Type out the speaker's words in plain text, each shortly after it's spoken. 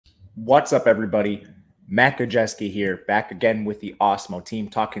What's up, everybody? Matt Gajewski here, back again with the Awesemo team,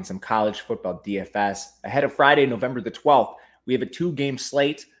 talking some college football DFS. Ahead of Friday, November the 12th, we have a two-game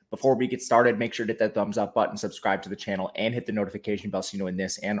slate. Before we get started, make sure to hit that thumbs up button, subscribe to the channel, and hit the notification bell so you know when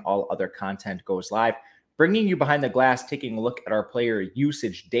this and all other content goes live. Bringing you behind the glass, taking a look at our player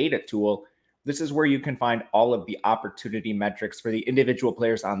usage data tool. This is where you can find all of the opportunity metrics for the individual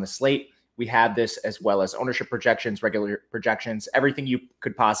players on the slate. We have this as well as ownership projections, regular projections, everything you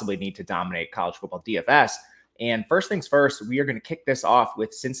could possibly need to dominate college football DFS. And first things first, we are going to kick this off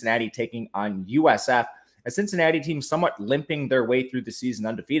with Cincinnati taking on USF. A Cincinnati team somewhat limping their way through the season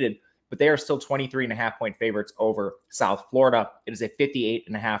undefeated, but they are still 23.5-point favorites over South Florida. It is a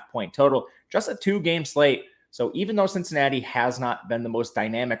 58.5-point total, just a two-game slate. So even though Cincinnati has not been the most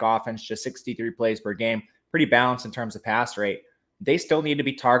dynamic offense, just 63 plays per game, pretty balanced in terms of pass rate, they still need to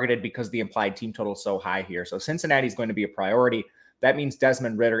be targeted because the implied team total is so high here. So Cincinnati is going to be a priority. That means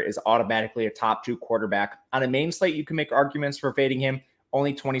Desmond Ridder is automatically a top two quarterback. On a main slate, you can make arguments for fading him.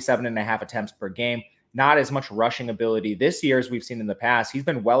 Only 27.5 attempts per game. Not as much rushing ability this year as we've seen in the past. He's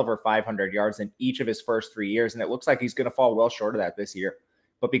been well over 500 yards in each of his first 3 years, and it looks like he's going to fall well short of that this year.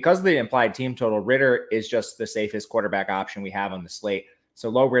 But because of the implied team total, Ridder is just the safest quarterback option we have on the slate. So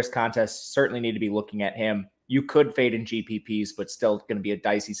low-risk contests certainly need to be looking at him. You could fade in GPPs, but still going to be a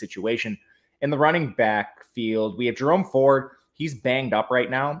dicey situation. In the running back field, we have Jerome Ford. He's banged up right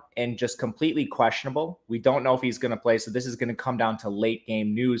now and just completely questionable. We don't know if he's going to play, so this is going to come down to late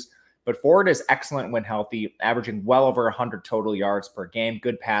game news. But Ford is excellent when healthy, averaging well over 100 total yards per game.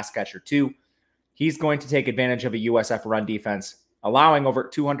 Good pass catcher, too. He's going to take advantage of a USF run defense, allowing over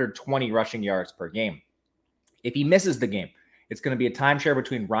 220 rushing yards per game. If he misses the game, it's going to be a timeshare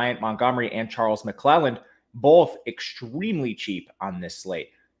between Ryan Montgomery and Charles McClelland, both extremely cheap on this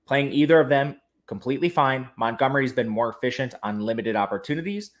slate. Playing either of them, completely fine. Montgomery's been more efficient on limited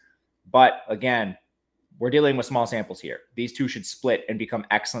opportunities. But again, we're dealing with small samples here. These two should split and become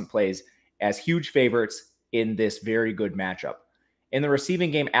excellent plays as huge favorites in this very good matchup. In the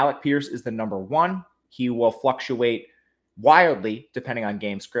receiving game, Alec Pierce is the number one. He will fluctuate wildly depending on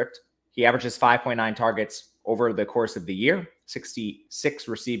game script. He averages 5.9 targets over the course of the year, 66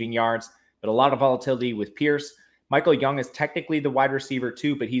 receiving yards, but a lot of volatility with Pierce. Michael Young is technically the wide receiver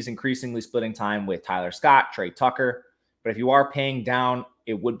too, but he's increasingly splitting time with Tyler Scott, Trey Tucker. But if you are paying down,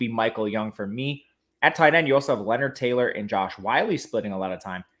 it would be Michael Young for me. At tight end, you also have Leonard Taylor and Josh Wiley splitting a lot of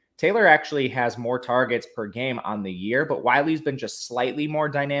time. Taylor actually has more targets per game on the year, but Wiley's been just slightly more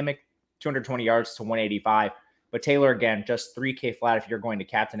dynamic, 220 yards to 185. But Taylor, again, just 3K flat if you're going to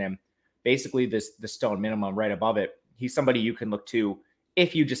captain him. Basically, the stone minimum right above it. He's somebody you can look to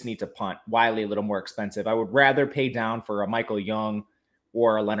if you just need to punt. Wiley a little more expensive. I would rather pay down for a Michael Young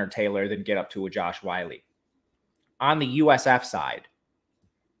or a Leonard Taylor than get up to a Josh Wiley. On the USF side,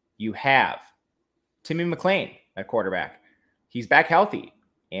 you have Timmy McClain at quarterback. He's back healthy.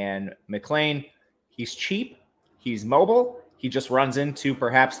 And McClain, he's cheap. He's mobile. He just runs into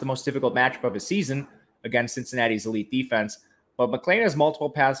perhaps the most difficult matchup of his season against Cincinnati's elite defense. But McClain has multiple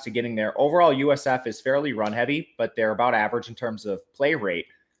paths to getting there. Overall, USF is fairly run-heavy, but they're about average in terms of play rate.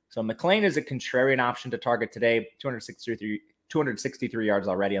 So McClain is a contrarian option to target today, 263 yards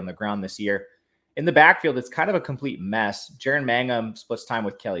already on the ground this year. In the backfield, it's kind of a complete mess. Jaron Mangum splits time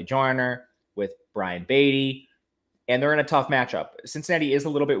with Kelly Joyner, with Brian Beatty, and they're in a tough matchup. Cincinnati is a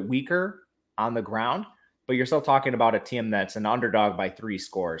little bit weaker on the ground, but you're still talking about a team that's an underdog by 3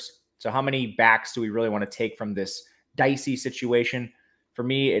 scores. So how many backs do we really want to take from this dicey situation? For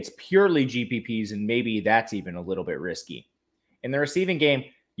me, it's purely GPPs, and maybe that's even a little bit risky. In the receiving game,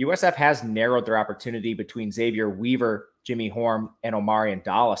 USF has narrowed their opportunity between Xavier Weaver, Jimmy Horn, and Omarion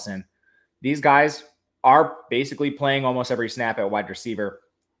Dollison. These guys are basically playing almost every snap at wide receiver.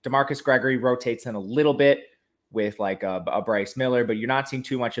 DeMarcus Gregory rotates in a little bit with like a Bryce Miller, but you're not seeing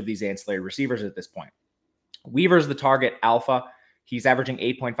too much of these ancillary receivers at this point. Weaver's the target alpha. He's averaging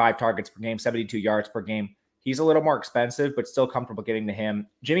 8.5 targets per game, 72 yards per game. He's a little more expensive, but still comfortable getting to him.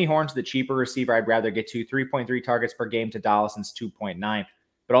 Jimmy Horn's the cheaper receiver I'd rather get to, 3.3 targets per game to Dollison's 2.9.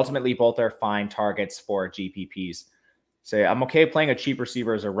 But ultimately, both are fine targets for GPPs. So I'm okay playing a cheap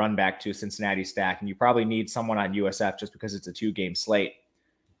receiver as a run back to a Cincinnati stack, and you probably need someone on USF just because it's a 2-game slate.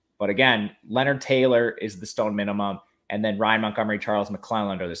 But again, Leonard Taylor is the stone minimum, and then Ryan Montgomery, Charles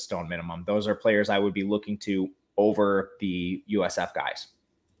McClelland are the stone minimum. Those are players I would be looking to over the USF guys.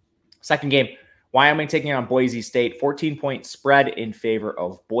 Second game, Wyoming taking on Boise State. 14-point spread in favor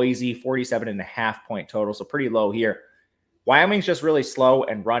of Boise, 47.5-point total, so pretty low here. Wyoming's just really slow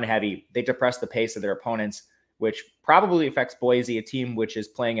and run heavy. They depress the pace of their opponents, which probably affects Boise, a team which is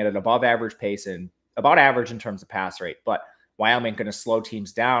playing at an above average pace and about average in terms of pass rate. But Wyoming going to slow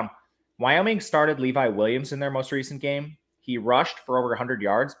teams down. Wyoming started Levi Williams in their most recent game. He rushed for over 100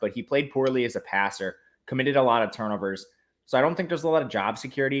 yards, but he played poorly as a passer, committed a lot of turnovers. So I don't think there's a lot of job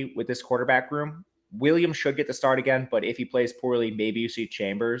security with this quarterback room. Williams should get the start again, but if he plays poorly, maybe you see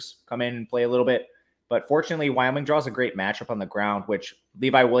Chambers come in and play a little bit. But fortunately, Wyoming draws a great matchup on the ground, which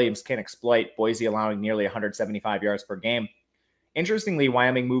Levi Williams can exploit, Boise allowing nearly 175 yards per game. Interestingly,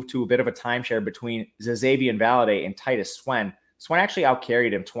 Wyoming moved to a bit of a timeshare between Xavier Valladay and Titus Swen. Swen actually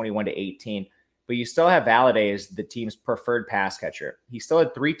outcarried him 21-18, but you still have Valladay as the team's preferred pass catcher. He still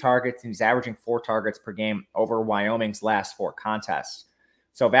had 3 targets, and he's averaging 4 targets per game over Wyoming's last 4 contests.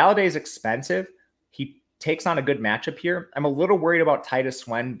 So Valladay is expensive. He takes on a good matchup here. I'm a little worried about Titus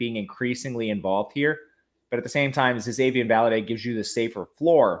Swen being increasingly involved here, but at the same time, Xavier Valladay gives you the safer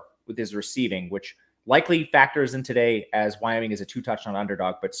floor with his receiving, which likely factors in today as Wyoming is a 2-touchdown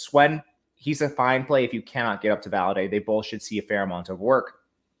underdog. But Swen, he's a fine play if you cannot get up to Valladay. They both should see a fair amount of work.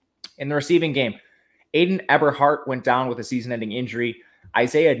 In the receiving game, Aiden Eberhardt went down with a season-ending injury.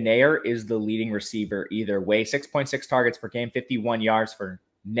 Isaiah Nair is the leading receiver either way. 6.6 targets per game, 51 yards for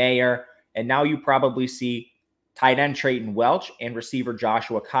Nair. And now you probably see tight end Trayton Welch and receiver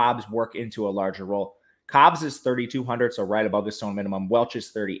Joshua Cobbs work into a larger role. Cobbs is 3,200, so right above the zone minimum. Welch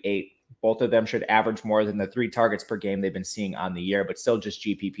is 38. Both of them should average more than the 3 targets per game they've been seeing on the year, but still just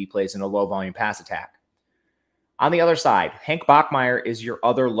GPP plays in a low-volume pass attack. On the other side, Hank Bachmeier is your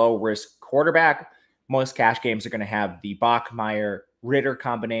other low-risk quarterback. Most cash games are going to have the Bachmeier-Ritter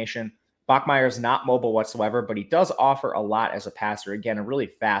combination. Bachmeier is not mobile whatsoever, but he does offer a lot as a passer. Again, a really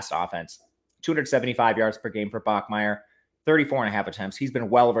fast offense. 275 yards per game for Bachmeier, 34.5 attempts. He's been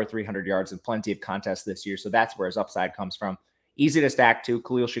well over 300 yards in plenty of contests this year, so that's where his upside comes from. Easy to stack too.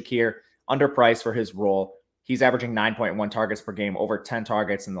 Khalil Shakir, underpriced for his role. He's averaging 9.1 targets per game, over 10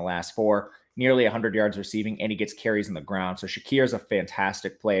 targets in the last 4, nearly 100 yards receiving, and he gets carries in the ground. So Shakir is a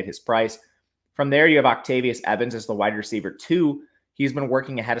fantastic play at his price. From there, you have Octavius Evans as the wide receiver 2. He's been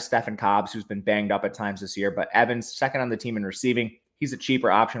working ahead of Stephen Cobbs, who's been banged up at times this year, but Evans, second on the team in receiving. He's a cheaper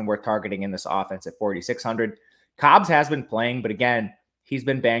option worth targeting in this offense at 4,600. Cobbs has been playing, but again, he's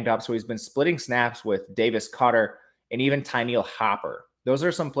been banged up, so he's been splitting snaps with Davis Cutter and even Tyneil Hopper. Those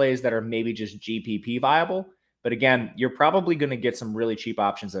are some plays that are maybe just GPP viable. But again, you're probably going to get some really cheap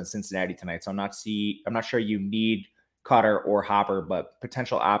options on Cincinnati tonight. So I'm not sure you need Cutter or Hopper, but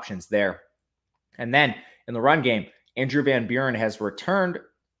potential options there. And then in the run game, Andrew Van Buren has returned.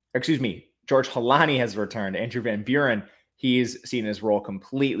 George Holani has returned. Andrew Van Buren, he's seen his role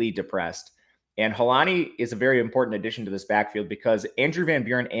completely depressed. And Holani is a very important addition to this backfield because Andrew Van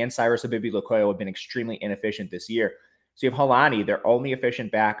Buren and Cyrus Abibi-Lokoyo have been extremely inefficient this year. So you have Holani, their only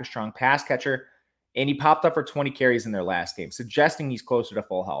efficient back, a strong pass catcher, and he popped up for 20 carries in their last game, suggesting he's closer to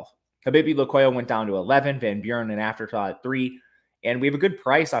full health. Abibi-Lokoyo went down to 11, Van Buren an afterthought at 3, and we have a good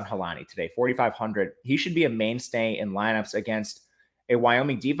price on Holani today, 4,500. He should be a mainstay in lineups against a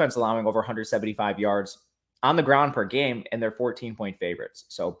Wyoming defense allowing over 175 yards on the ground per game, and they're 14-point favorites.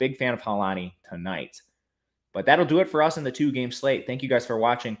 So big fan of Holani tonight. But that'll do it for us in the 2-game slate. Thank you guys for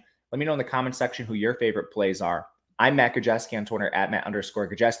watching. Let me know in the comment section who your favorite plays are. I'm Matt Gajewski on Twitter at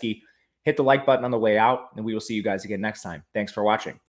Matt_Gajewski. Hit the like button on the way out, and we will see you guys again next time. Thanks for watching.